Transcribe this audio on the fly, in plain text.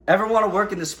Ever want to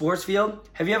work in the sports field?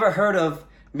 Have you ever heard of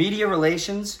media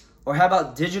relations? Or how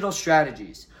about digital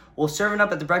strategies? Well, serving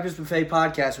up at the Breakfast Buffet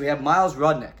podcast, we have Miles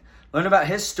Rudnick. Learn about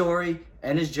his story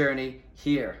and his journey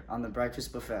here on the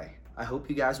Breakfast Buffet. I hope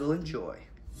you guys will enjoy.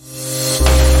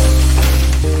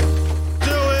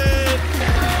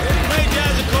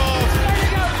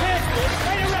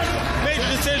 Major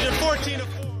decision, 14-4.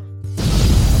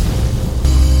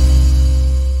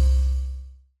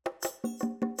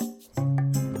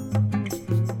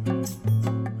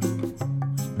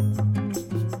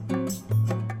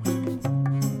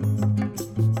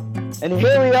 And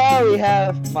here we are. We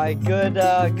have my good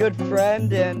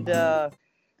friend and the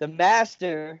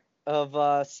master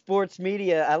of sports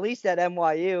media, at least at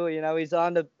NYU. You know, he's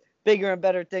on to bigger and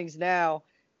better things now.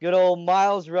 Good old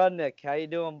Miles Rudnick. How you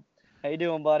doing? How you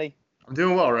doing, buddy? I'm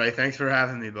doing well, Ray. Thanks for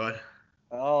having me, bud.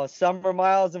 Oh, summer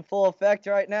Miles in full effect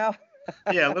right now.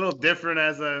 Yeah, a little different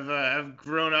as I've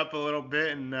grown up a little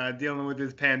bit and dealing with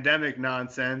this pandemic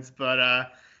nonsense.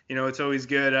 But it's always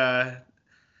good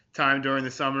time during the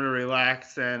summer to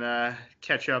relax and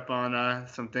catch up on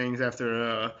some things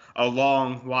after a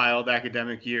long, wild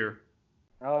academic year.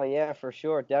 Oh yeah, for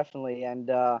sure, definitely. And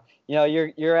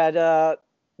you're at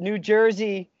New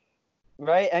Jersey,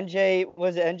 right?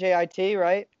 Was it NJIT,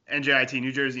 right? NJIT,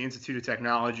 New Jersey Institute of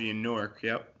Technology in Newark.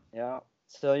 Yep. Yeah.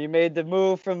 So you made the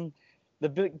move from the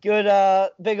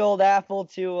big old apple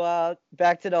to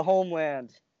back to the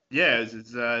homeland. Yeah,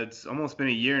 it's almost been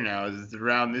a year now. It's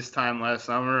around this time last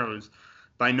summer. I was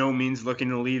by no means looking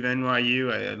to leave NYU.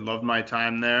 I loved my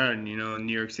time there, and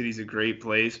New York City's a great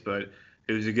place, but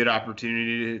it was a good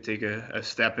opportunity to take a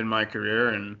step in my career.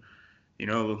 And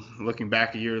looking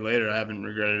back a year later, I haven't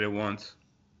regretted it once.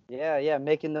 Yeah,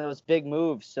 making those big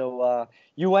moves. So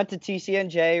you went to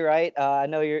TCNJ, right? I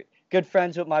know you're good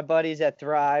friends with my buddies at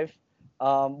Thrive.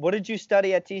 What did you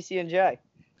study at TCNJ?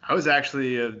 I was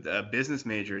actually a business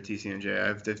major at TCNJ. I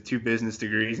have 2 business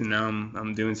degrees, and now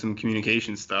I'm doing some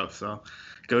communication stuff. So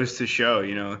it goes to show,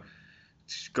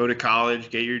 just go to college,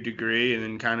 get your degree, and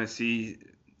then kind of see,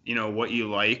 what you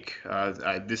like.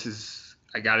 I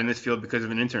got in this field because of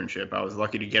an internship. I was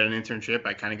lucky to get an internship.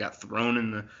 I kind of got thrown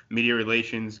in the media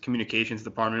relations communications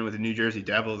department with the New Jersey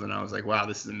Devils, and I was like, wow,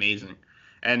 this is amazing.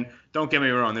 And don't get me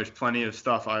wrong, there's plenty of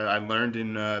stuff I learned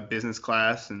in business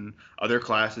class and other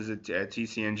classes at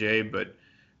TCNJ, but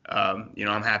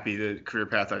I'm happy the career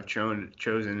path I've chosen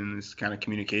in this kind of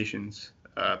communications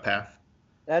path.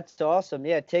 That's awesome.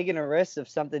 Yeah, taking a risk of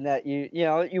something that you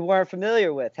weren't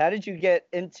familiar with. How did you get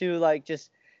into just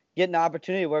getting the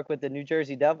opportunity to work with the New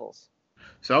Jersey Devils?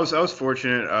 So I was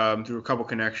fortunate through a couple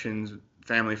connections,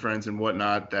 family, friends, and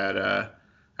whatnot that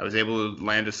I was able to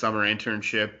land a summer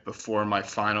internship before my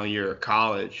final year of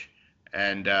college.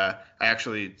 And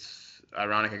it's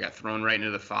ironic, I got thrown right into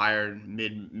the fire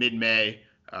mid-May.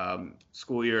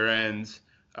 School year ends.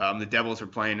 The Devils were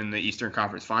playing in the Eastern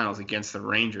Conference Finals against the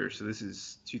Rangers. So this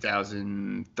is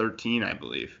 2013, I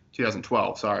believe.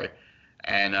 2012, sorry.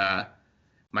 And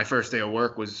my first day of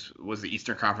work was the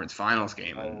Eastern Conference Finals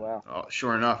game. Oh, wow.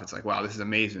 Sure enough, it's like, wow, this is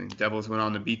amazing. The Devils went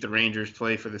on to beat the Rangers,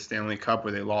 play for the Stanley Cup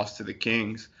where they lost to the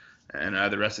Kings. And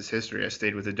the rest is history. I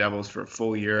stayed with the Devils for a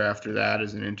full year after that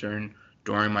as an intern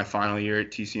during my final year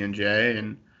at TCNJ.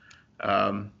 And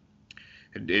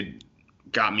it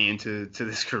got me into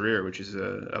this career, which is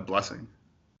a blessing.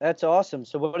 That's awesome.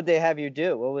 So what did they have you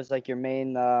do? What was your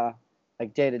main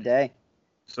day-to-day?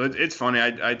 So it's funny.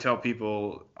 I tell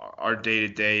people our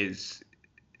day-to-day is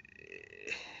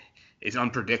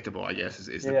unpredictable, I guess,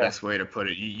 is the best way to put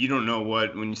it. You don't know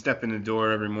when you step in the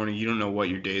door every morning, you don't know what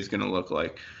your day is going to look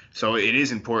like. So it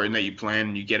is important that you plan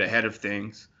and you get ahead of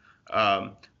things.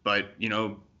 But, you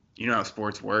know how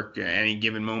sports work. At any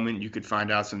given moment, you could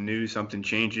find out some news, something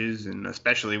changes, and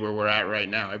especially where we're at right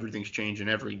now, everything's changing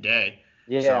every day.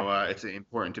 Yeah. So it's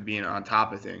important to be on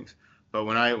top of things. But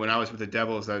when I was with the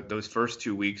Devils, those first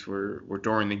 2 weeks were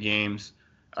during the games.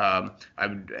 I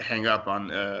would hang up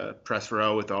on press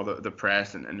row with all the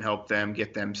press and help them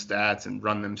get them stats and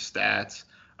run them stats.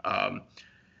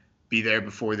 Be there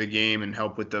before the game and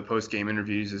help with the post-game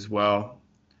interviews as well.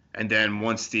 And then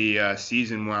once the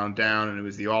season wound down and it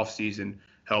was the off season,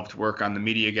 helped work on the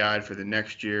media guide for the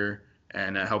next year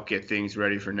and help get things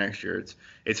ready for next year.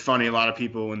 It's funny, a lot of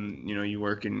people when you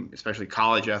work in especially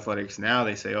college athletics now,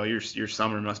 they say, oh, your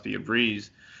summer must be a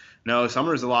breeze. No,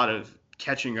 summer is a lot of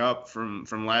catching up from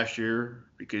last year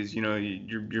because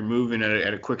you're moving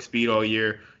at a quick speed all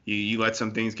year. You let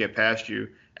some things get past you,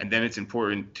 and then it's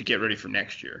important to get ready for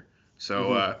next year.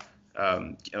 So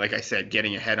like I said,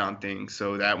 getting ahead on things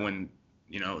so that when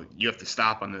you have to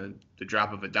stop on the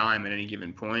drop of a dime at any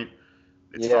given point,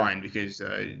 it's fine because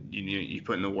you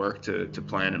put in the work to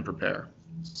plan and prepare.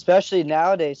 Especially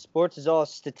nowadays, sports is all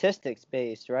statistics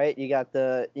based, right? You got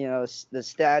the the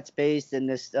stats based and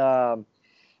this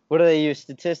what do they use,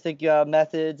 statistic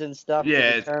methods and stuff to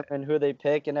determine who they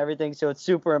pick and everything. So it's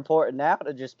super important now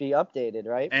to just be updated,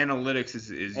 right? Analytics is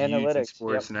huge in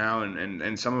sports now,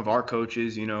 and some of our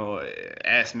coaches,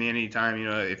 ask me anytime,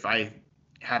 if I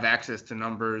have access to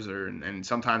numbers, and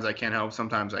sometimes I can help,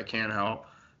 sometimes I can't help.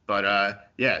 But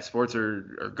sports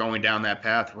are going down that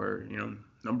path where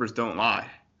numbers don't lie.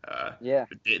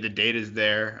 The data's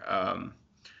there.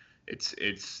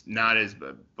 It's not as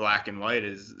black and white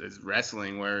as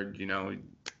wrestling, where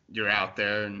you're out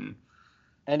there and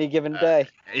any given day.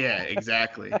 Yeah,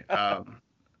 exactly.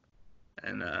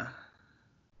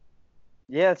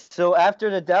 So after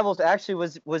the Devils, actually,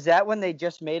 was that when they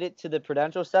just made it to the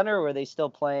Prudential Center, or were they still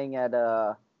playing at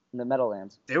in the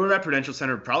Meadowlands? They were at Prudential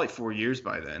Center probably 4 years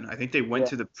by then. I think they went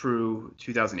to the Pru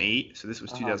 2008, so this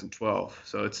was 2012.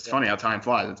 So it's funny how time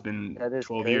flies. It's been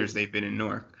 12 years they've been in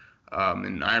Newark.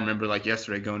 And I remember like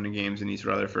yesterday going to games in East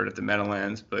Rutherford at the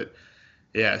Meadowlands. But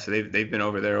so they've been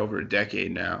over there over a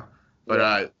decade now.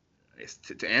 But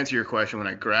to answer your question, when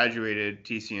I graduated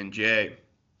TCNJ,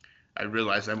 I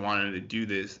realized I wanted to do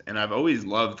this, and I've always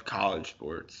loved college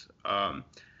sports.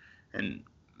 And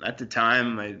at the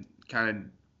time, I kind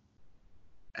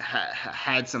of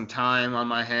had some time on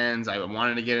my hands. I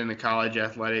wanted to get into college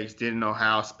athletics, didn't know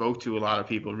how, spoke to a lot of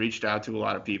people, reached out to a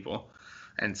lot of people.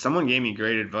 And someone gave me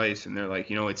great advice, and they're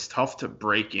like, it's tough to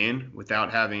break in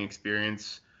without having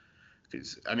experience.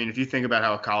 Because, if you think about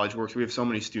how college works, we have so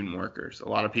many student workers. A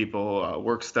lot of people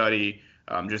work, study,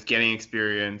 just getting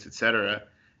experience, etc.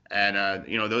 And,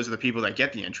 those are the people that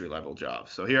get the entry-level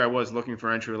jobs. So here I was looking for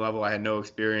entry-level. I had no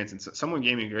experience. And someone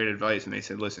gave me great advice, and they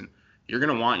said, listen, you're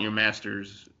going to want your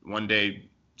master's one day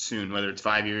soon, whether it's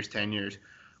 5 years, 10 years.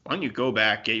 Why don't you go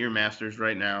back, get your master's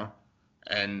right now,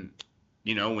 and,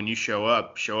 when you show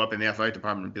up in the athletic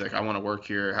department and be like, I want to work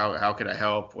here. How could I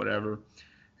help, whatever.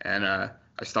 And I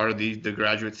started the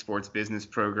graduate sports business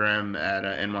program at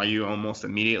NYU almost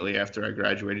immediately after I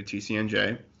graduated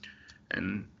TCNJ,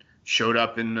 and showed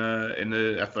up in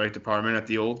the athletic department at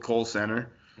the old Kohl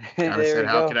Center. Kind of said,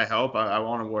 how could I help? I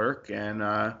want to work. And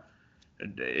a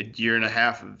year and a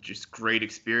half of just great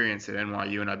experience at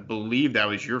NYU. And I believe that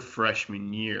was your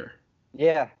freshman year.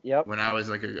 Yeah, yep. When I was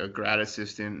like a grad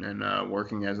assistant and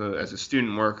working as a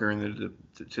student worker in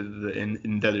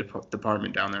the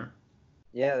department down there.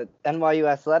 Yeah, the NYU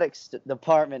athletics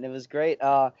department. It was great.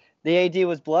 The AD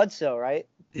was Bledsoe, right?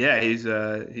 Yeah, he's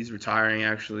retiring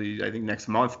actually. I think next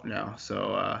month now.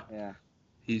 So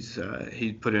he's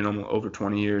put in over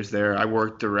 20 years there. I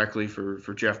worked directly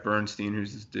for Jeff Bernstein,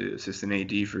 who's the assistant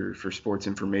AD for sports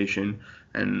information,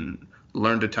 and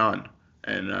learned a ton.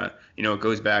 And it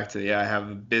goes back to I have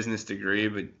a business degree,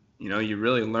 but you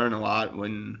really learn a lot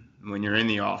when you're in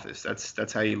the office.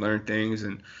 That's how you learn things.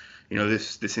 And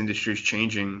this industry is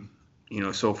changing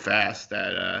so fast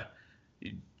that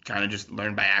you kind of just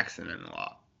learn by accident a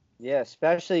lot. Yeah,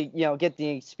 especially get the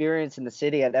experience in the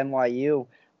city at NYU.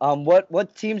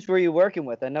 What teams were you working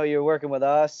with? I know you were working with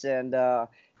us, and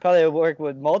probably worked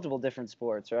with multiple different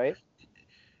sports, right?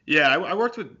 Yeah, I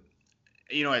worked with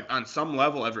on some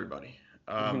level everybody.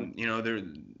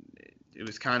 It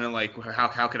was kind of like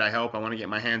how could I help? I want to get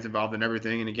my hands involved in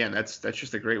everything. And again, that's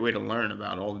just a great way to learn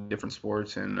about all the different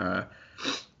sports and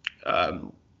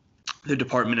the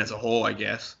department as a whole, I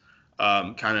guess.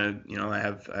 I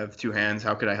have two hands.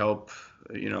 How could I help?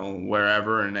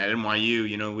 Wherever. And at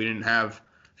NYU, we didn't have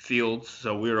fields,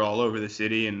 so we were all over the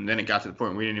city. And then it got to the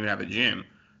point where we didn't even have a gym.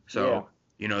 So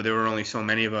there were only so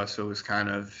many of us. So it was kind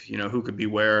of who could be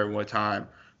where at what time.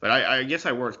 But I guess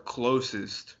I worked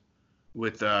closest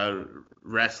with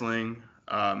wrestling,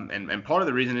 and part of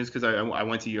the reason is because I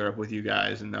went to Europe with you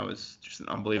guys, and that was just an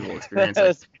unbelievable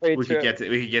experience. We could get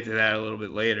to that a little bit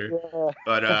later. Yeah.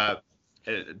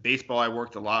 But baseball I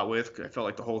worked a lot with. I felt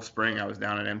like the whole spring I was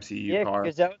down at MCU Park.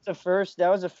 Because that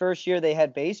was the first year they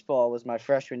had baseball. Was my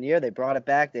freshman year. They brought it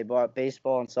back. They brought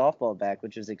baseball and softball back,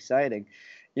 which was exciting.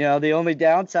 The only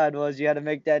downside was you had to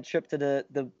make that trip to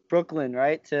the Brooklyn,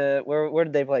 right? To where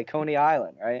did they play? Coney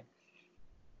Island, right?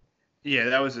 Yeah,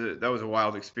 that was a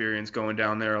wild experience going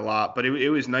down there a lot, but it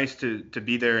was nice to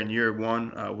be there in year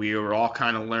one. We were all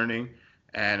kind of learning,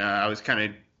 and I was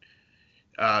kind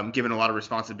of given a lot of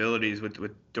responsibilities with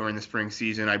during the spring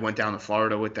season. I went down to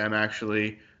Florida with them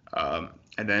actually, and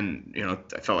then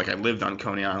I felt like I lived on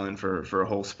Coney Island for a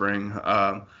whole spring.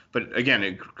 But again,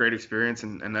 a great experience,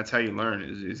 and that's how you learn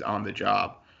is on the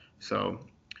job. So,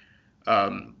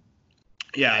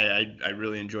 Yeah, I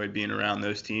really enjoyed being around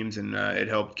those teams, and it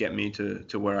helped get me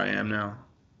to where I am now.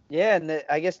 Yeah, and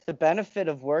I guess the benefit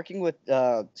of working with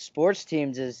sports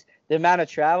teams is the amount of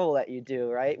travel that you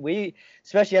do, right?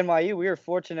 Especially NYU, we were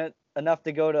fortunate enough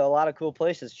to go to a lot of cool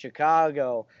places: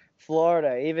 Chicago,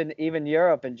 Florida, even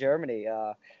Europe and Germany.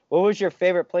 What was your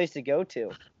favorite place to go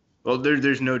to? Well,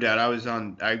 there's no doubt.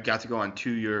 I got to go on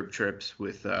 2 Europe trips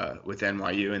with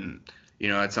NYU, and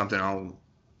that's something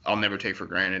I'll never take for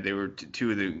granted. They were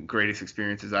two of the greatest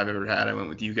experiences I've ever had. I went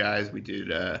with you guys. We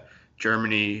did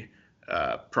Germany,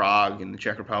 Prague, and the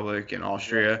Czech Republic, and Yeah.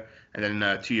 Austria. And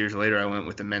then 2 years later, I went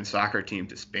with the men's soccer team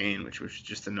to Spain, which was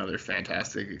just another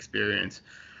fantastic experience.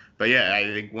 But yeah, I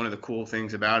think one of the cool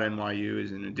things about NYU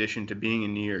is, in addition to being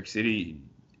in New York City,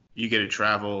 you get to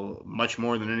travel much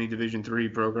more than any Division III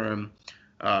program.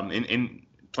 In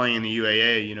playing in the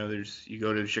UAA, you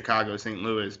go to Chicago, St.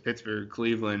 Louis, Pittsburgh,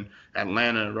 Cleveland,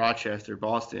 Atlanta, Rochester,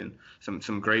 Boston,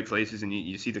 some great places, and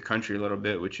you see the country a little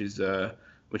bit, which is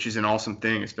an awesome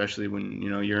thing, especially when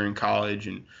you're in college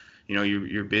and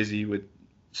you're busy with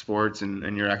sports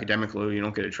and your academic load. You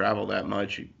don't get to travel that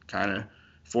much. It kind of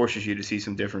forces you to see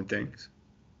some different things.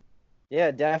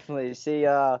 Yeah, definitely. See,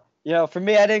 for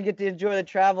me, I didn't get to enjoy the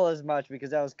travel as much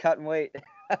because I was cutting weight.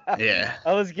 Yeah.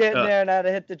 I was getting Uh, there and I had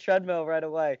to hit the treadmill right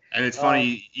away. And it's Um,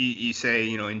 funny you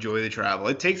say enjoy the travel.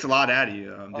 It takes a lot out of you.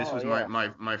 This oh was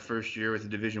yeah. my first year with the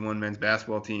Division I men's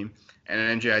basketball team, and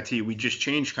at NJIT we just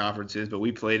changed conferences, but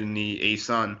we played in the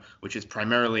ASUN, which is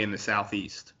primarily in the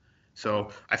southeast.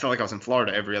 So I felt like I was in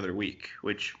Florida every other week,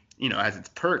 which has its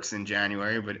perks in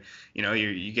January. But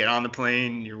you get on the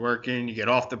plane, you're working, you get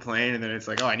off the plane, and then it's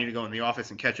like, oh, I need to go in the office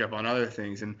and catch up on other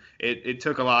things, and it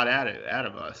took a lot out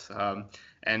of us.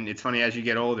 And it's funny as you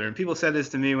get older, and people said this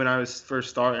to me when I was first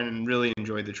starting and really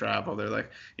enjoyed the travel. They're like,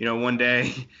 one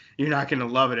day you're not going to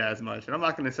love it as much. And I'm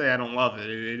not going to say I don't love it.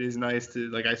 It is nice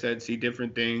to, like I said, see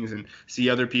different things and see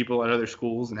other people at other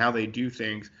schools and how they do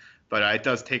things. But it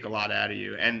does take a lot out of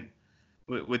you. And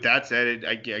with that said,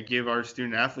 I give our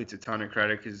student athletes a ton of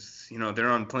credit because, they're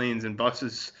on planes and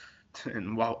buses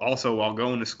and while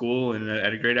going to school and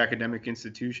at a great academic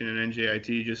institution in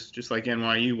NJIT, just like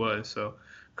NYU was. So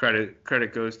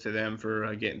credit goes to them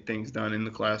for getting things done in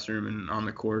the classroom and on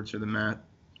the courts or the mat.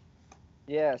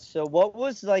 Yeah. So what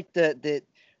was like the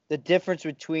difference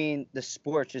between the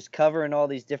sports, just covering all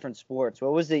these different sports?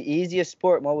 What was the easiest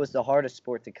sport and what was the hardest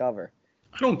sport to cover?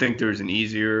 I don't think there's an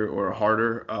easier or a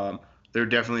harder. There are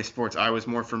definitely sports I was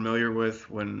more familiar with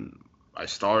when I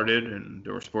started, and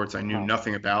there were sports I knew Uh-huh.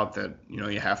 nothing about that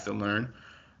you have to learn.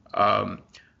 I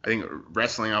think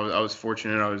wrestling, I was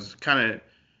fortunate. I was kind of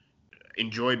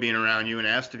enjoy being around you and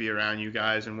asked to be around you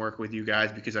guys and work with you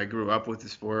guys because I grew up with the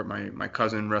sport. My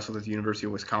cousin wrestled at the University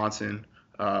of Wisconsin.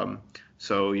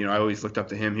 So, I always looked up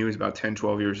to him. He was about 10,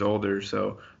 12 years older.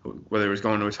 So whether it was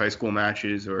going to his high school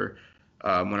matches or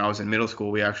when I was in middle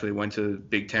school, we actually went to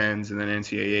Big Tens and then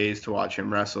NCAAs to watch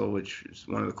him wrestle, which is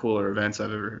one of the cooler events I've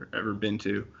ever been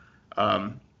to.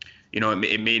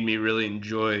 It made me really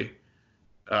enjoy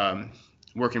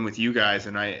working with you guys.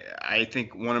 And I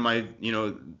think one of my,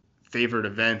 favorite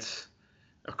events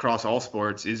across all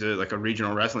sports is like a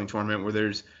regional wrestling tournament where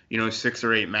there's 6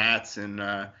 or 8 mats and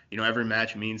every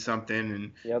match means something,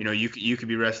 and Yep. you could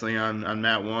be wrestling on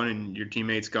mat 1 and your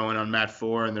teammates going on mat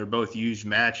 4, and they're both huge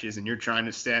matches and you're trying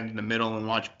to stand in the middle and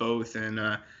watch both,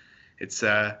 and it's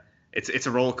a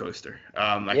roller coaster.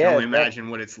 I can Yeah. only imagine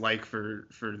what it's like for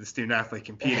the student athlete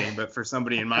competing, but for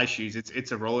somebody in my shoes,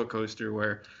 it's a roller coaster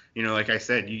where like I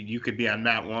said, you could be on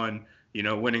mat 1,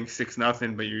 winning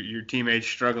 6-0, but your teammates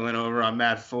struggling over on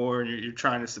mat 4, and you're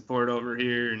trying to support over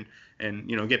here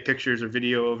and get pictures or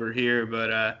video over here.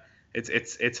 But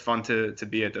it's fun to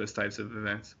be at those types of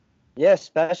events. Yeah,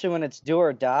 especially when it's do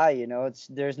or die,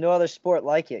 there's no other sport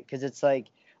like it because it's like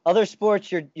other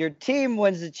sports, your team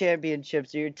wins the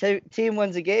championships or your team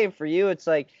wins a game. For you, it's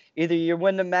like either you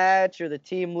win the match or the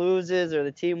team loses or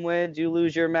the team wins, you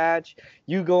lose your match,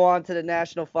 you go on to the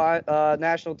national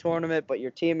tournament, but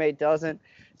your teammate doesn't.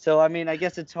 So I mean, I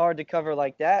guess it's hard to cover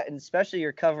like that, and especially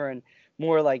you're covering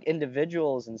more like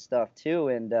individuals and stuff too.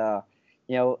 And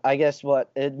I guess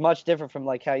it's much different from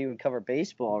like how you would cover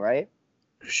baseball, right?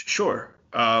 Sure.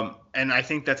 And I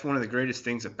think that's one of the greatest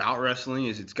things about wrestling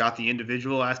is it's got the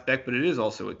individual aspect, but it is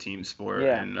also a team sport.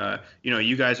 Yeah. And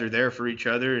you guys are there for each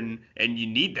other, and you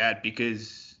need that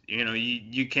because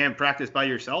you can't practice by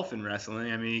yourself in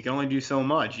wrestling. I mean, you can only do so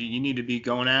much. You need to be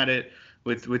going at it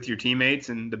with your teammates,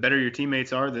 and the better your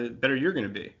teammates are, the better you're going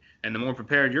to be, and the more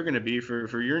prepared you're going to be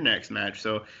for your next match.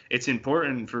 So it's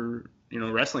important for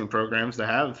wrestling programs to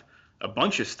have a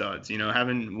bunch of studs.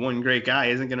 Having one great guy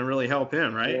isn't going to really help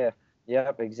him, right? Yeah.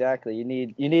 Yep, exactly. You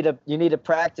need a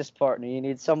practice partner. You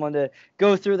need someone to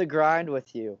go through the grind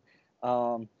with you.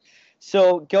 Um,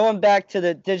 so going back to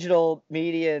the digital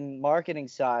media and marketing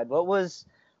side, what was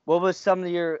some of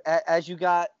your as you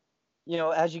got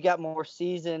more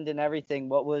seasoned and everything,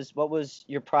 what was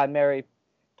your primary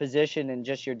position in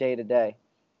just your day to day?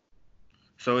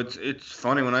 So it's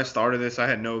funny, when I started this, I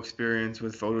had no experience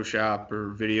with Photoshop or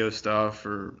video stuff,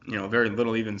 or very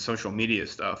little even social media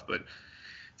stuff. But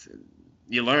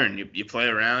you learn, you play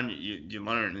around, you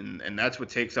learn, and that's what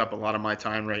takes up a lot of my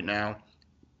time right now.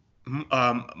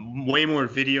 Way more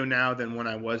video now than when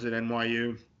I was at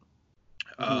NYU,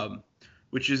 Hmm.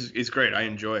 which is great. I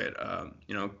enjoy it.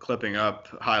 Clipping up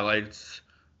highlights,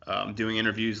 doing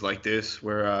interviews like this,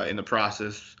 where in the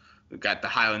process, we've got the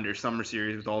Highlander Summer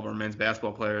Series with all of our men's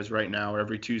basketball players right now.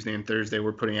 Every Tuesday and Thursday,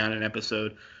 we're putting out an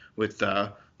episode with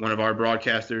one of our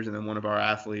broadcasters and then one of our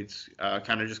athletes,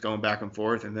 kind of just going back and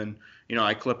forth. And then,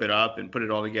 I clip it up and put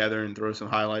it all together and throw some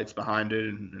highlights behind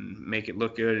it, and make it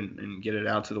look good, and get it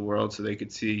out to the world so they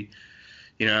could see,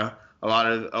 you know, a lot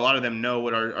of them know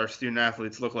what our student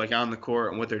athletes look like on the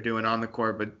court and what they're doing on the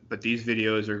court, but these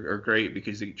videos are great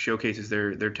because it showcases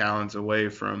their talents away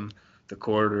from the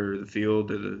court or the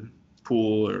field or the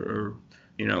pool, or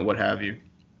what have you.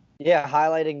 Yeah,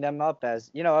 highlighting them up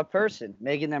as, a person,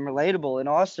 making them relatable, and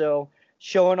also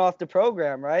showing off the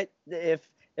program, right? If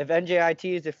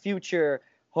NJIT is a future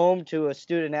home to a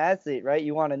student athlete, right?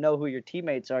 You want to know who your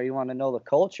teammates are, you want to know the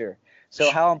culture.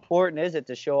 So how important is it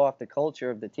to show off the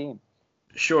culture of the team?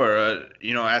 Sure.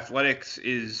 Athletics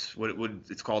is what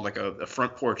it's called, like a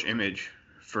front porch image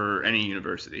for any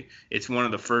university. It's one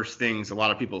of the first things a lot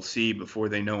of people see before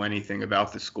they know anything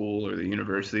about the school or the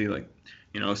university. Like,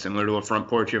 similar to a front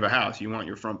porch of a house, you want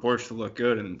your front porch to look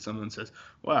good, and someone says,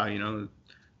 "Wow,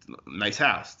 nice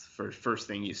house." First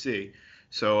thing you see.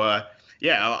 So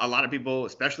yeah, a lot of people,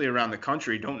 especially around the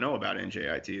country, don't know about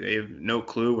NJIT. They have no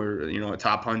clue. We're a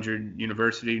top 100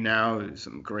 university now. There's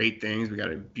some great things. We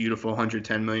got a beautiful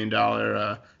 $110 million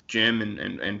gym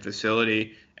and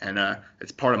facility, and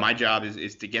it's part of my job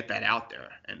is to get that out there,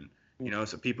 and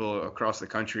so people across the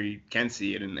country can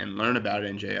see it and learn about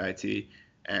NJIT,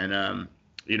 and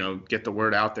get the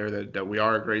word out there that we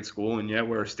are a great school, and yeah,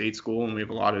 we're a state school, and we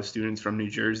have a lot of students from New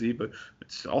Jersey, but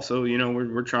it's also,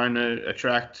 we're trying to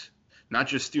attract not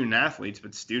just student athletes,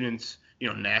 but students,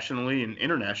 nationally and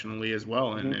internationally as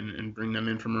well, and, Mhm. and bring them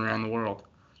in from around the world.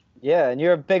 Yeah, and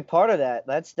you're a big part of that.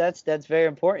 That's very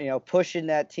important. Pushing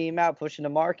that team out, pushing the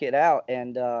market out,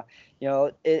 and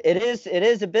it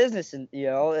is a business, and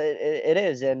it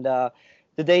is. And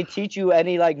did they teach you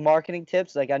any like marketing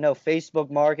tips? Like I know Facebook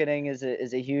marketing is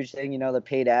a huge thing. The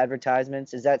paid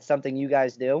advertisements. Is that something you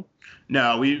guys do?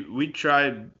 No, we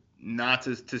tried not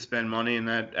to spend money in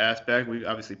that aspect. We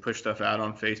obviously push stuff out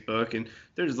on Facebook, and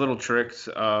there's little tricks,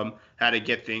 how to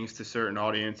get things to certain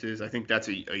audiences. I think that's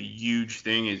a huge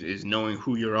thing, is knowing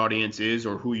who your audience is,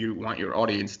 or who you want your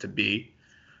audience to be.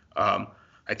 Um,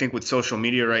 I think with social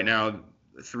media right now,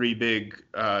 three big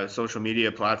social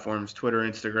media platforms, Twitter,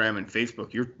 Instagram, and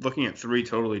Facebook, you're looking at three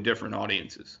totally different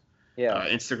audiences. Yeah.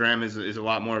 Instagram is a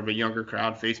lot more of a younger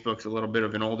crowd. Facebook's a little bit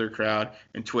of an older crowd,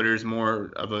 and Twitter's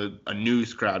more of a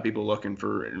news crowd, people looking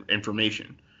for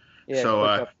information. Yeah.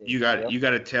 So Quick you updates. got Yep. you got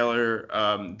to tailor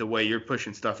the way you're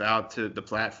pushing stuff out to the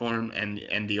platform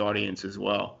and the audience as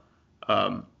well.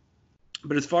 Um,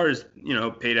 but as far as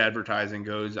paid advertising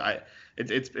goes,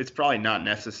 it's probably not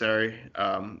necessary.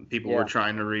 People we're Yeah.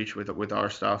 trying to reach with our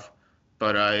stuff,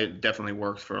 but it definitely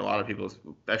works for a lot of people,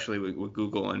 especially with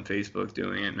Google and Facebook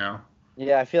doing it now.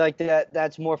 Yeah, I feel like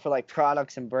that's more for like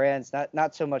products and brands,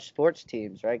 not so much sports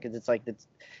teams, right? Because it's like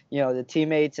the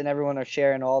teammates and everyone are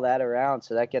sharing all that around,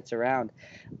 so that gets around.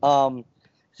 Um,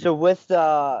 so with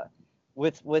the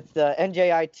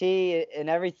NJIT and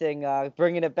everything,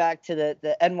 bringing it back to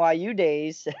the NYU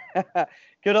days,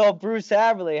 good old Bruce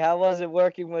Haverly. How was it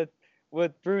working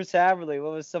with Bruce Haverly?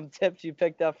 What was some tips you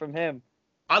picked up from him?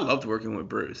 I loved working with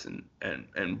Bruce,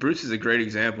 and Bruce is a great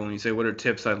example. When you say what are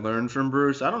tips I learned from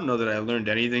Bruce, I don't know that I learned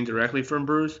anything directly from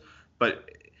Bruce, but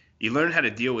you learn how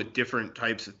to deal with different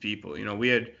types of people. We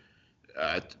had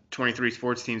 23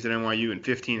 sports teams at NYU and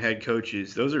 15 head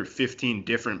coaches. Those are 15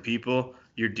 different people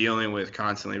you're dealing with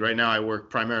constantly. Right now, I work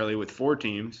primarily with 4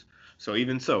 teams, so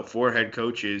even so, 4 head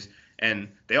coaches, and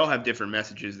they all have different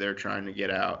messages they're trying to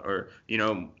get out, or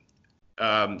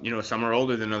some are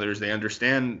older than others. They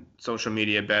understand social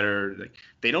media better.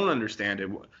 They don't understand it,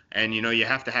 and you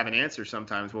have to have an answer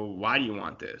sometimes. Well, why do you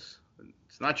want this?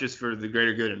 It's not just for the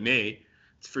greater good of me.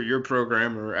 It's for your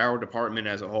program or our department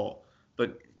as a whole.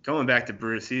 But going back to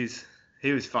Bruce,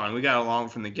 He was fun. We got along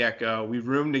from the get-go. We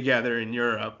roomed together in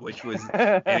Europe, which was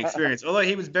an experience. Although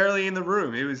he was barely in the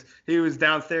room, he was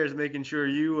downstairs making sure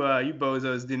you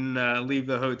bozos didn't leave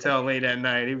the hotel late at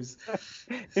night. He was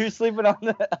sleeping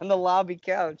on the lobby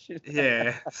couch.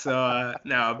 Yeah. So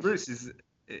now Bruce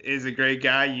is a great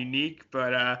guy, unique,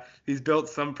 but he's built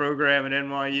some program at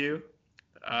NYU,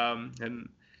 and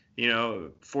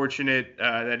fortunate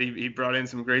that he brought in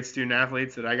some great student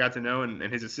athletes that I got to know, and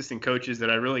his assistant coaches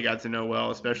that I really got to know well,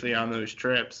 especially on those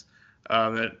trips,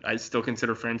 that I still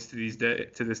consider friends to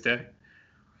this day.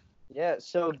 Yeah,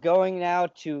 so going now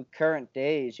to current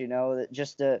days,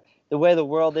 just the way the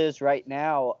world is right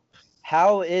now,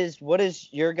 what is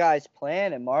your guys'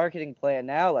 plan and marketing plan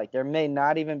now? Like, there may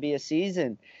not even be a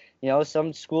season.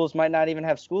 Some schools might not even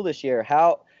have school this year.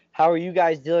 How are you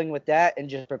guys dealing with that and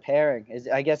just preparing?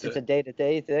 I guess it's a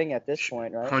day-to-day thing at this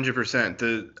point, right?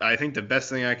 100%. I think the best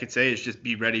thing I could say is just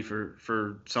be ready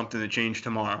for something to change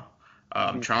tomorrow.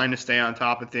 Trying to stay on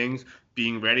top of things,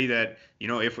 being ready that,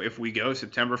 if we go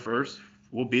September 1st,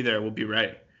 we'll be there, we'll be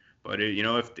ready. But,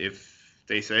 if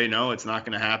they say, no, it's not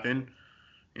going to happen,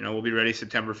 we'll be ready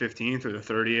September 15th or the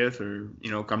 30th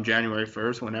or, come January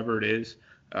 1st, whenever it is.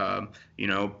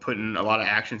 Putting a lot of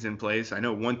actions in place. I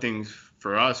know one thing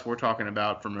for us, we're talking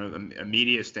about from a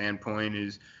media standpoint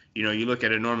is, you look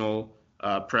at a normal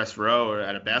press row or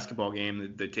at a basketball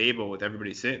game, the table with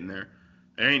everybody sitting there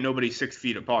ain't nobody 6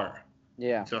 feet apart.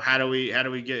 Yeah. So how do we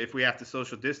get, if we have to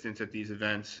social distance at these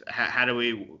events, how do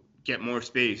we get more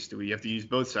space? Do we have to use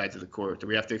both sides of the court? Do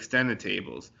we have to extend the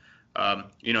tables?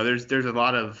 There's a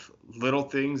lot of little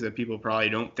things that people probably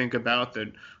don't think about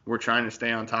that we're trying to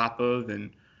stay on top of.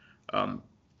 And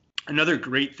another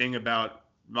great thing about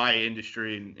my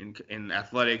industry in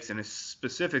athletics, and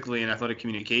specifically in athletic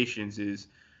communications, is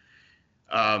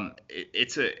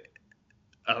it's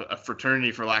a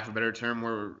fraternity, for lack of a better term,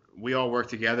 where we all work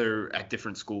together at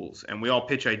different schools and we all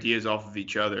pitch ideas off of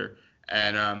each other.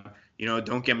 And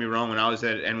don't get me wrong, when I was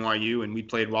at NYU and we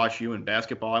played WashU in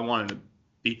basketball, I wanted to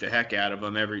beat the heck out of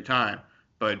them every time.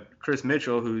 But Chris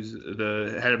Mitchell, who's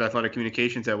the head of athletic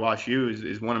communications at WashU,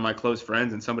 is one of my close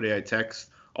friends and somebody I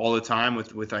text all the time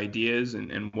with ideas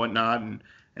and whatnot,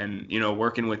 and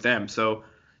working with them. So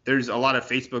there's a lot of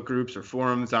Facebook groups or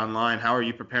forums online. How are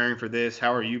you preparing for this?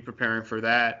 How are you preparing for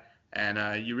that?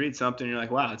 And you read something, you're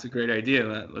like, wow, that's a great idea.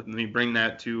 Let me bring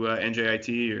that to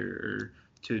NJIT or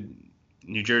to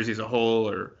New Jersey as a whole,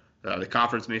 or the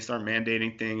conference may start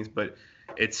mandating things. But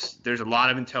there's a lot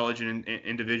of intelligent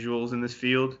individuals in this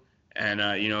field, and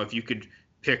if you could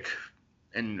pick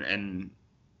and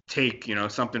take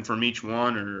something from each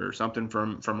one, or something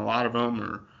from a lot of them,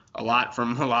 or a lot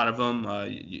from a lot of them,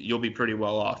 you'll be pretty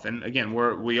well off. And again,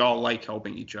 we all like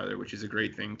helping each other, which is a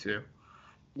great thing too.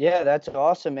 Yeah, that's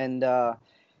awesome. And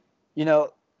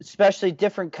especially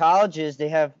different colleges, they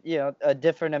have a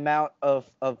different amount of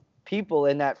people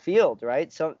in that field,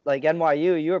 right? So like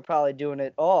NYU, you were probably doing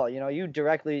it all.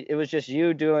 It was just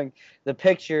you doing the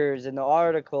pictures and the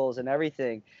articles and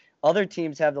everything. Other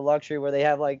teams have the luxury where they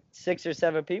have like 6 or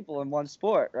 7 people in one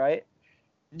sport, right?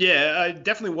 Yeah, it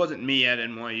definitely wasn't me at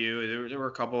NYU. There were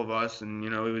a couple of us, and it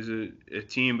was a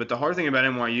team. But the hard thing about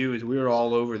NYU is we were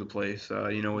all over the place.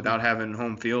 Without having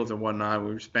home fields and whatnot,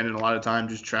 we were spending a lot of time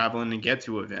just traveling to get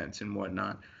to events and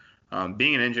whatnot.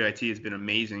 Being an NJIT has been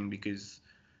amazing because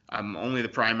I'm only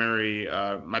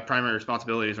my primary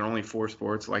responsibilities are only 4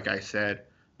 sports, like I said.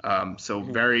 So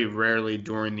very rarely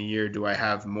during the year do I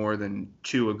have more than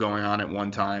 2 going on at one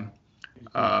time.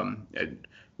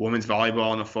 Women's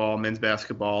volleyball in the fall, men's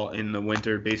basketball in the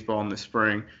winter, baseball in the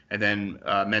spring, and then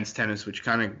men's tennis, which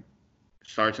kind of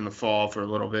starts in the fall for a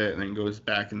little bit and then goes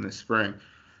back in the spring.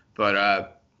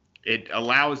 But it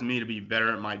allows me to be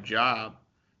better at my job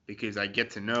because I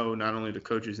get to know not only the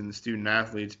coaches and the student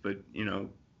athletes, but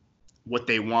what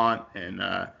they want and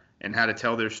how to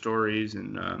tell their stories.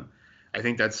 And I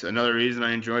think that's another reason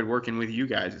I enjoyed working with you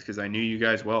guys, is because I knew you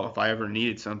guys well. If I ever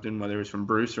needed something, whether it was from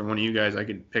Bruce or one of you guys, I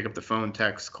could pick up the phone,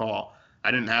 text, call. I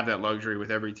didn't have that luxury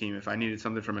with every team. If I needed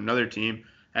something from another team,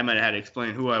 I might have had to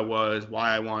explain who I was,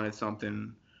 why I wanted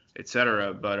something,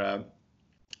 etc. But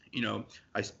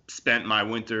I spent my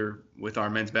winter with our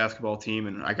men's basketball team,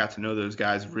 and I got to know those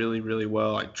guys really, really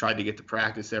well. I tried to get to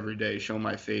practice every day, show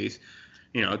my face,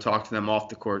 talk to them off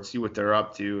the court, see what they're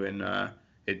up to, and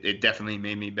it definitely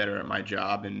made me better at my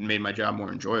job and made my job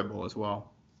more enjoyable as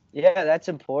well. Yeah, that's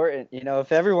important.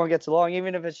 If everyone gets along,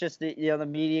 even if it's just the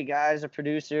media guys or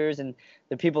producers and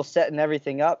the people setting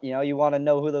everything up, you want to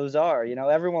know who those are.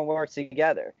 Everyone works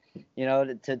together.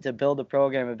 to build the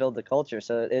program and build the culture.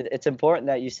 So it's important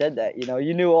that you said that.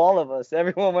 You knew all of us.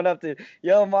 Everyone went up to,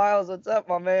 yo, Miles, what's up,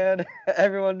 my man?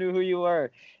 Everyone knew who you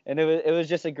were, and it was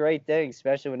just a great thing,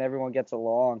 especially when everyone gets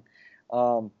along.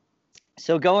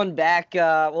 So going back,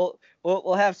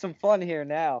 we'll have some fun here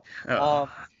now. Oh.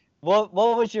 What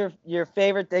was your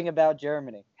favorite thing about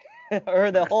Germany,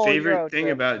 or the whole Euro Favorite thing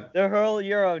trip? about The whole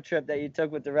Euro trip that you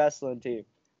took with the wrestling team.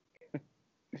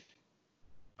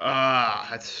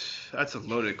 that's a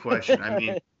loaded question. I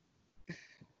mean,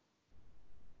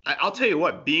 I'll tell you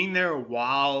what, being there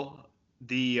while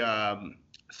the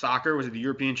soccer was it the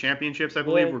European Championships, I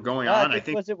believe, were going No, on. I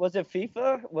think was it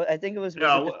FIFA? I think it was.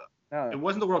 No, No. it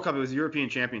wasn't the World Cup. It was the European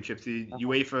Championships, the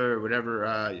UEFA or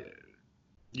whatever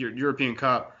European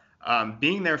Cup.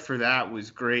 Being there for that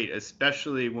was great,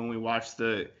 especially when we watched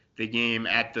the game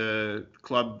at the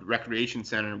club recreation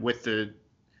center with the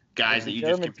guys that you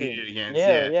just competed against.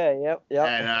 Yeah.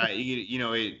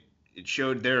 And it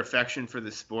showed their affection for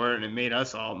the sport, and it made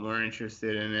us all more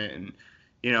interested in it. And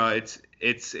it's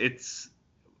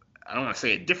I don't want to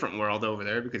say a different world over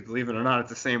there, because believe it or not, it's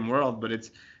the same world, but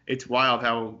it's wild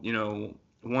how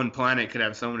one planet could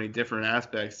have so many different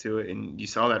aspects to it, and you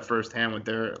saw that firsthand with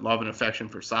their love and affection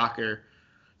for soccer,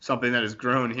 something that has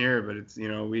grown here, but it's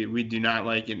we do not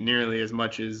like it nearly as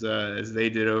much as they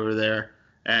did over there.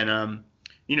 And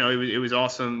it was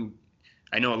awesome.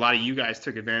 I know a lot of you guys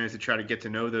took advantage to try to get to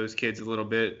know those kids a little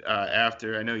bit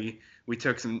after. I know we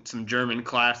took some German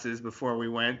classes before we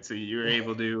went, so you were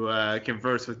able to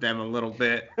converse with them a little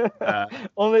bit.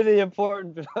 Only the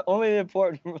important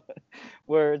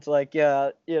words, like,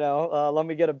 let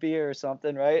me get a beer or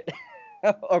something, right?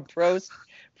 Or Prost.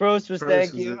 Prost was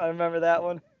thank you. I remember that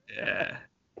one. Yeah.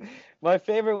 My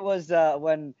favorite was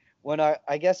when our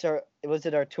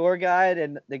tour guide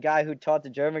and the guy who taught the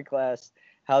German class,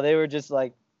 how they were just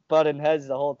like butting heads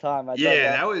the whole time.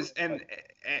 That was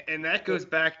and that goes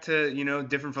back to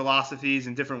different philosophies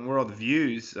and different world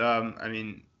views. I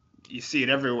mean, you see it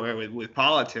everywhere with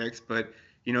politics, but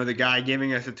the guy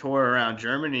giving us a tour around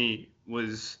Germany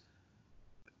was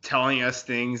telling us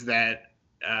things that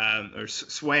or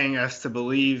swaying us to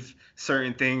believe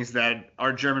certain things that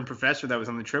our German professor that was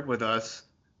on the trip with us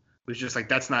was just like,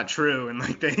 that's not true. And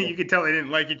like you could tell they didn't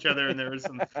like each other, and there was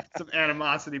some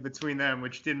animosity between them,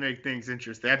 which did make things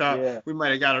interesting. I thought we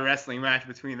might have got a wrestling match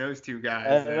between those two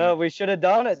guys. No, we should have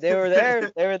done it. They were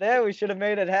there. We should have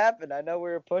made it happen. I know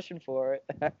we were pushing for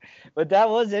it. But that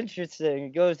was interesting.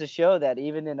 It goes to show that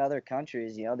even in other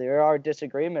countries, there are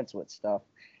disagreements with stuff.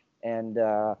 And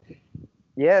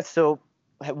so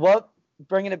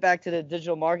bringing it back to the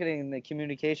digital marketing and the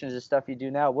communications and stuff you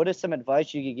do now, what is some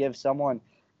advice you could give someone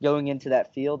going into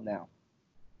that field now?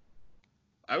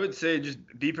 I would say just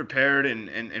be prepared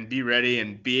and be ready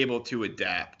and be able to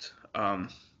adapt.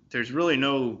 There's really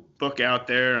no book out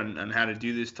there on how to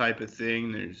do this type of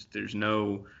thing. There's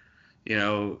no,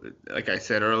 like I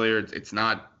said earlier, it's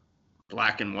not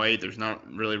black and white. There's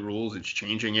not really rules. It's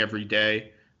changing every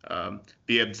day.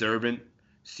 Be observant,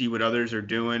 see what others are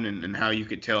doing and how you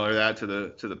could tailor that to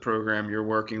the program you're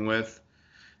working with.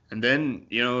 And then,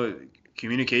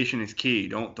 communication is key.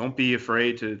 Don't be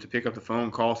afraid to pick up the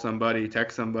phone, call somebody,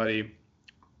 text somebody,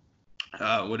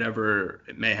 whatever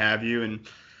it may have you. And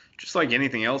just like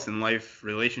anything else in life,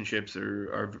 relationships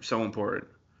are so important.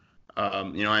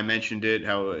 I mentioned it,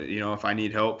 how, if I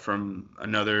need help from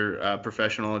another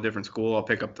professional at a different school, I'll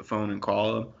pick up the phone and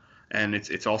call them. And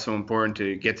it's also important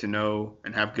to get to know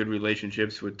and have good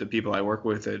relationships with the people I work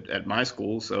with at my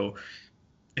school. So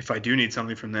if I do need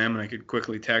something from them, I could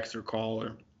quickly text or call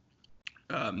or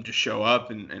just show up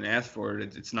and ask for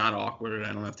it. It's not awkward.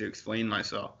 I don't have to explain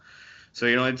myself. So,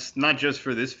 it's not just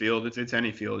for this field. It's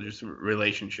any field, just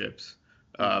relationships.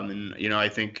 And I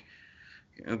think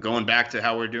going back to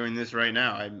how we're doing this right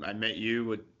now, I met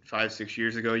you 5-6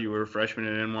 years ago. You were a freshman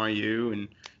at NYU, and,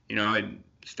 I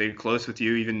stayed close with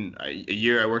you. Even a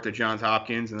year I worked at Johns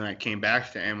Hopkins, and then I came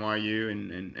back to NYU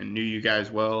and knew you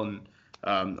guys well. And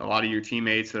a lot of your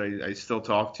teammates that I still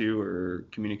talk to or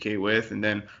communicate with, and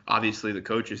then obviously the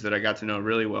coaches that I got to know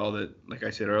really well that, like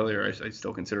I said earlier, I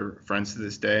still consider friends to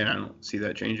this day, and I don't see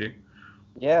that changing.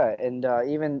 Yeah, and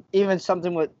even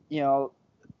something with,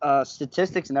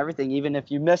 statistics and everything, even if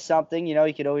you miss something,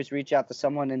 you could always reach out to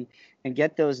someone and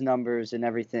get those numbers and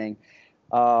everything.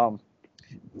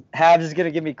 Habs is gonna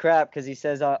give me crap because he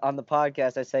says on the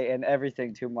podcast I say "and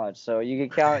everything" too much. So you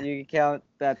can count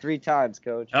that 3 times,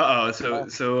 Coach.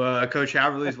 So Coach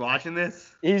Haverly's watching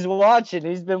this. He's watching.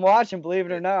 He's been watching, believe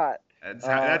it or not.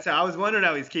 That's how I was wondering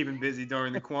how he's keeping busy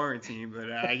during the quarantine.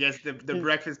 But I guess the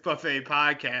Breakfast Buffet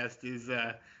podcast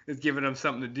is giving him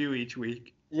something to do each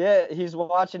week. Yeah, he's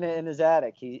watching it in his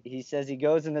attic. He says he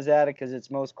goes in his attic because it's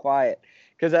most quiet.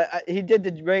 Because he did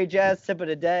the Ray Jazz tip of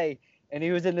the day, and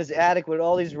he was in his attic with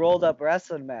all these rolled up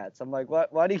wrestling mats. I'm like,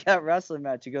 what? Why do you got wrestling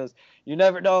mats? He goes, you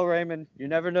never know, Raymond. You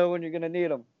never know when you're gonna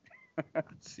need them.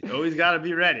 You always got to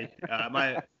be ready.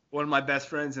 My One of my best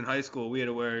friends in high school, we had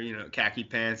to wear khaki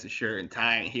pants, a shirt, and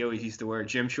tie. And he always used to wear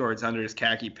gym shorts under his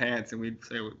khaki pants, and we'd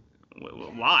say,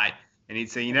 why? And he'd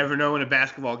say, you never know when a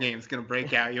basketball game is gonna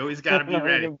break out. You always got to be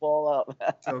ready. Ball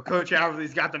up. So Coach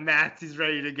Alverly's got the mats. He's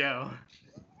ready to go.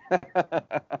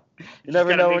 You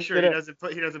never know. Make sure he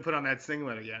doesn't put on that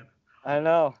singlet again. I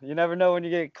know. You never know when you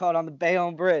get caught on the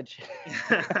Bayonne Bridge.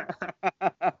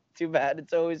 Too bad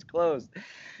it's always closed.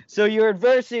 So your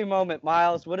adversity moment,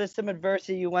 Miles, what is some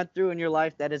adversity you went through in your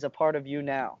life that is a part of you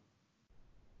now?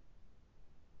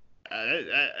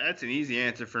 That's an easy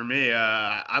answer for me.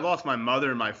 I lost my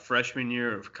mother my freshman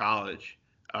year of college,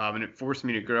 and it forced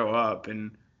me to grow up.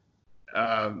 And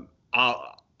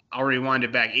I'll rewind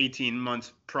it back 18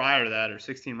 months prior to that, or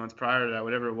 16 months prior to that,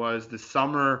 whatever it was, the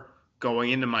summer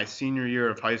going into my senior year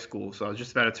of high school. So I was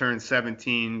just about to turn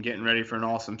 17, getting ready for an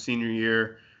awesome senior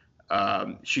year.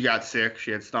 She got sick.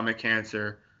 She had stomach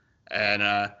cancer. And,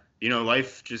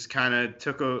 life just kind of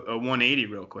took a 180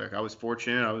 real quick. I was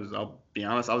fortunate. I'll be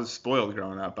honest, I was spoiled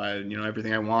growing up.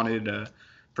 Everything I wanted,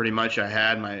 pretty much I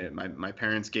had. My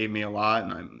parents gave me a lot,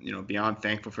 and I'm, beyond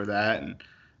thankful for that.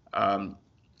 And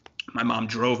my mom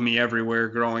drove me everywhere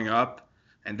growing up.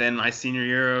 And then my senior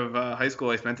year of high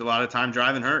school, I spent a lot of time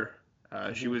driving her.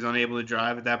 She was unable to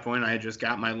drive at that point. I had just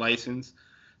got my license.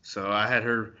 So I had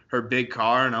her big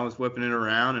car, and I was whipping it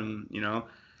around. And,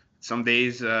 some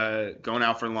days going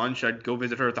out for lunch, I'd go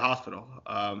visit her at the hospital.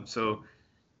 So,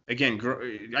 again,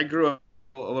 I grew up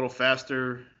a little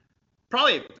faster.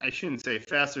 Probably, I shouldn't say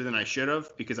faster than I should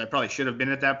have, because I probably should have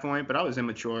been at that point. But I was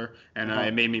immature, and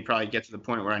it made me probably get to the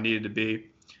point where I needed to be.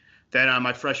 Then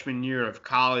my freshman year of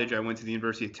college, I went to the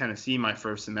University of Tennessee my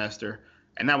first semester,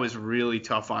 and that was really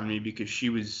tough on me because she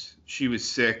was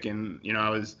sick, and I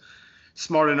was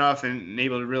smart enough and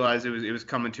able to realize it was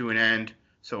coming to an end.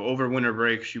 So over winter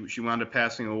break, she wound up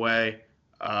passing away,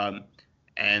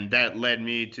 and that led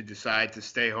me to decide to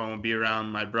stay home, be around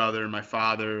my brother and my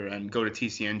father, and go to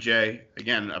TCNJ.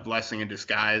 Again, a blessing in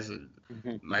disguise.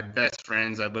 Mm-hmm. My best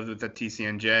friends I lived with at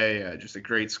TCNJ, just a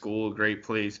great school, a great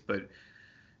place, but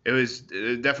it was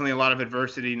definitely a lot of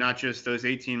adversity, not just those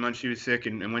 18 months she was sick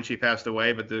and when she passed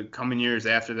away, but the coming years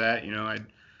after that.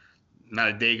 Not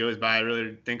a day goes by I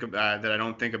really think about that I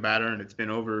don't think about her, and it's been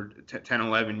over 10,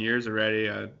 11 years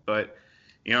already. But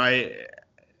you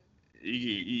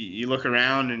look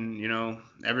around, and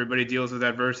everybody deals with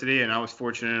adversity, and I was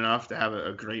fortunate enough to have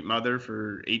a great mother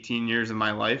for 18 years of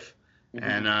my life,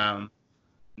 mm-hmm. And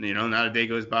not a day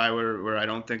goes by where I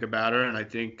don't think about her, and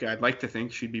I'd like to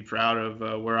think she'd be proud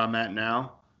of where I'm at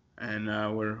now, and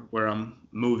where I'm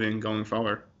moving going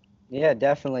forward. Yeah,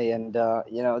 definitely. And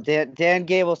Dan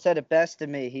Gable said it best to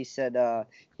me. He said,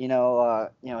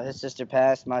 his sister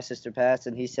passed, my sister passed,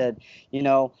 and he said,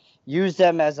 use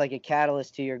them as like a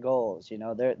catalyst to your goals.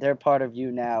 They're part of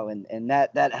you now, and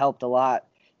that helped a lot,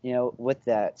 with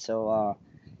that. So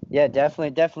yeah,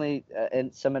 definitely,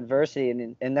 and some adversity,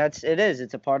 and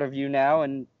it's a part of you now,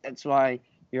 and that's why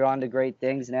you're on to great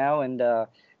things now, and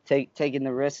taking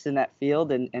the risks in that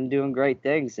field and doing great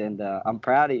things, and I'm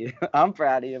proud of you. I'm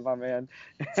proud of you, my man.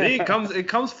 See, it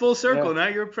comes full circle. Yeah. Now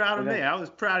you're proud of me. I was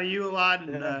proud of you a lot,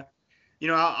 and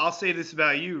I'll say this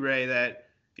about you, Ray, that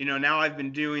now I've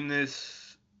been doing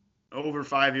this over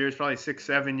 5 years, probably 6,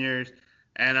 7 years,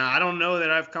 and I don't know that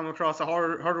I've come across a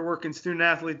harder working student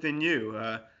athlete than you.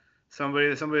 Somebody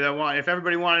that if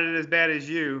everybody wanted it as bad as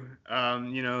you,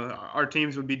 our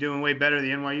teams would be doing way better. The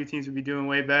NYU teams would be doing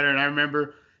way better. And I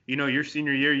remember, your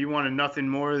senior year, you wanted nothing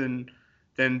more than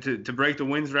to break the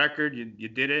wins record. You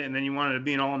did it, and then you wanted to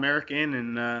be an All-American.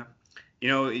 And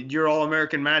your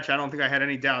All-American match, I don't think I had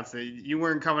any doubts that you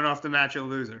weren't coming off the match a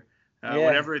loser.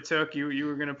 Whatever it took, you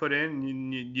were going to put in,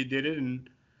 and you did it. And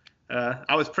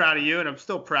I was proud of you, and I'm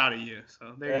still proud of you.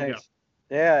 So there you go.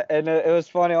 Yeah, and it was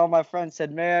funny. All my friends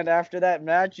said, man, after that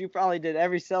match, you probably did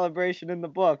every celebration in the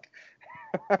book.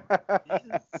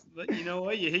 But you know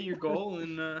what? You hit your goal,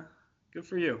 and good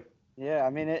for you. Yeah, I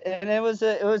mean, it was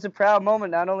a proud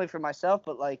moment, not only for myself,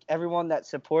 but like everyone that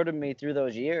supported me through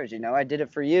those years. I did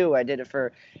it for you. I did it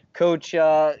for Coach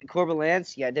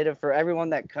Korbalansky. I did it for everyone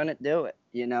that couldn't do it.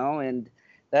 And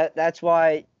that's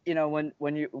why when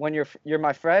you're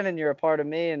my friend and you're a part of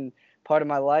me and part of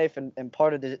my life and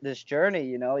part of this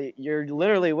journey, you're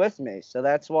literally with me. So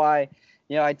that's why,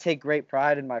 I take great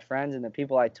pride in my friends and the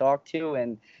people I talk to,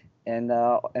 and and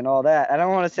all that. I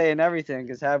don't want to say in everything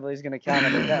because Hadley's going to count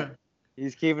it again.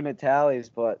 He's keeping it tallies,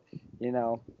 but you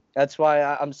know that's why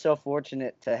I'm so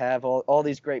fortunate to have all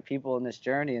these great people in this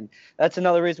journey, and that's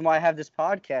another reason why I have this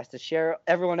podcast to share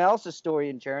everyone else's story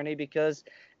and journey, because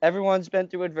everyone's been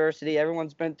through adversity,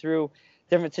 everyone's been through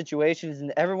different situations,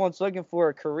 and everyone's looking for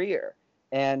a career.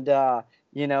 And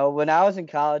you know, when I was in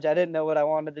college, I didn't know what I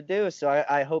wanted to do, so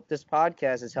I hope this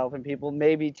podcast is helping people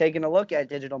maybe taking a look at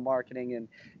digital marketing and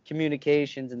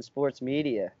communications and sports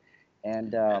media.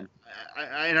 And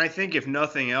I think if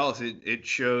nothing else, it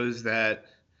shows that,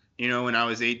 you know, when I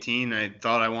was 18, I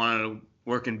thought I wanted to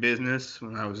work in business.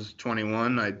 When I was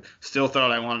 21, I still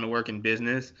thought I wanted to work in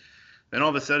business. Then all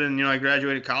of a sudden, you know, I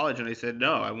graduated college and I said,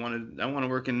 no, I want to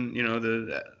work in, you know,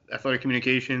 the athletic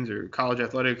communications or college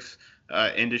athletics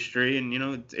industry. And, you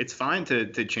know, it's fine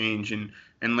to change and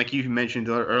like you mentioned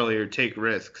earlier, take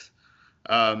risks.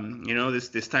 You know,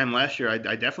 this time last year, I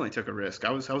definitely took a risk.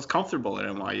 I was comfortable at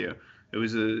NYU. It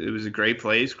was a great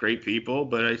place, great people,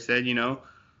 but I said, you know,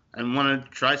 I want to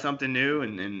try something new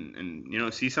and you know,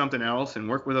 see something else and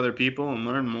work with other people and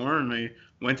learn more. And I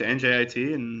went to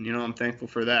NJIT, and you know, I'm thankful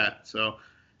for that. So,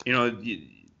 you know,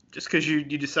 just because you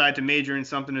decide to major in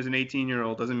something as an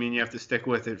 18-year-old doesn't mean you have to stick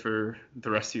with it for the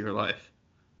rest of your life.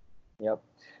 Yep.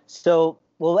 So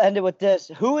we'll end it with this: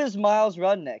 who is Miles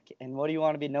Rudnick, and what do you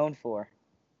want to be known for?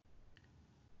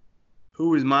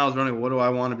 Who is Miles Rudnick? What do I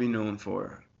want to be known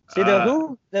for? See,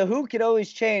 the who could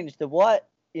always change. The what,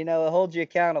 you know, it holds you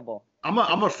accountable. I'm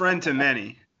a friend to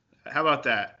many. How about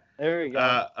that? There we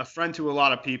go. A friend to a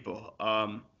lot of people.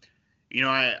 You know,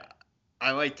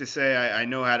 I like to say I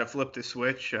know how to flip the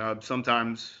switch.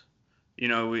 Sometimes, you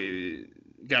know, we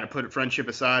got to put friendship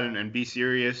aside and be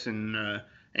serious and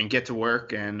get to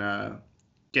work and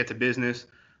get to business.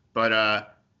 But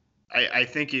I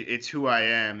think it's who I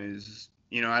am. Is,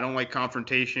 you know, I don't like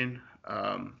confrontation.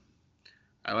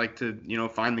 I like to, you know,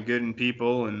 find the good in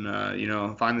people and, you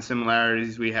know, find the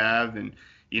similarities we have. And,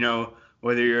 you know,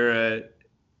 whether you're I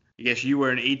guess you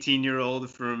were an 18-year-old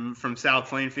from South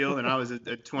Plainfield and I was a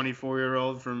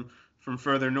 24-year-old from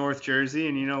further North Jersey.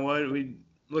 And you know what? We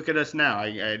look at us now.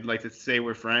 I'd like to say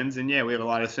we're friends. And, yeah, we have a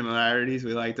lot of similarities.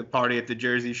 We like to party at the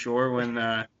Jersey Shore when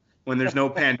there's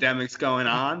no pandemics going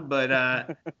on.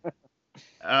 But,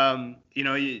 you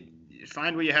know, you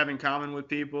find what you have in common with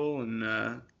people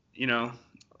and, you know,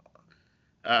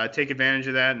 take advantage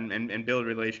of that and build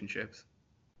relationships.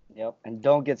 Yep, and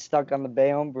don't get stuck on the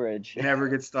Bayonne Bridge. Never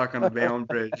get stuck on the Bayonne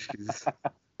Bridge because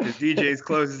DJ's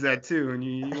closes at 2 and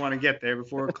you want to get there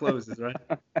before it closes, right?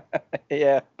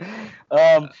 Yeah.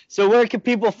 So where can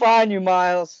people find you,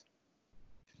 Miles?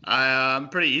 I'm a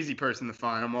pretty easy person to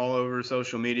find. I'm all over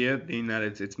social media, being that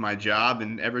it's my job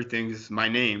and everything's my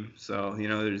name. So, you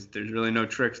know, there's really no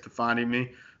tricks to finding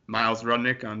me. Miles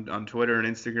Rudnick on Twitter and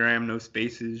Instagram, no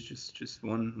spaces, just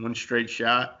one straight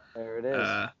shot. There it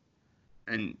is.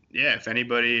 And yeah, if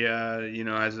anybody you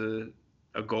know, has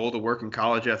a goal to work in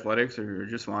college athletics or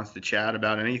just wants to chat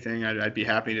about anything, I'd be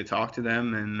happy to talk to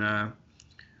them and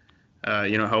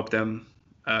you know, help them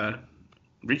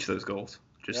reach those goals.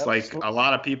 Just like a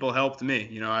lot of people helped me.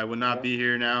 You know, I would not be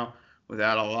here now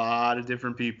without a lot of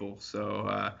different people.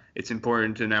 So it's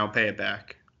important to now pay it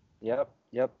back. Yep.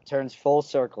 Turns full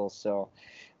circle. So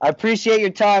I appreciate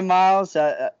your time, Miles. You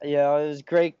know, it was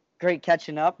great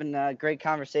catching up and great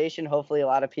conversation. Hopefully a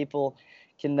lot of people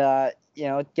can, you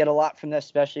know, get a lot from this,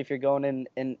 especially if you're going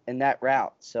in that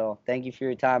route. So thank you for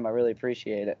your time. I really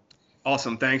appreciate it.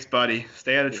 Awesome. Thanks, buddy.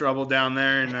 Stay out of trouble down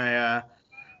there. And I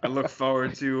look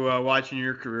forward to watching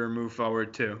your career move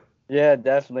forward too. Yeah,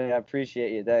 definitely. I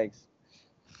appreciate you. Thanks.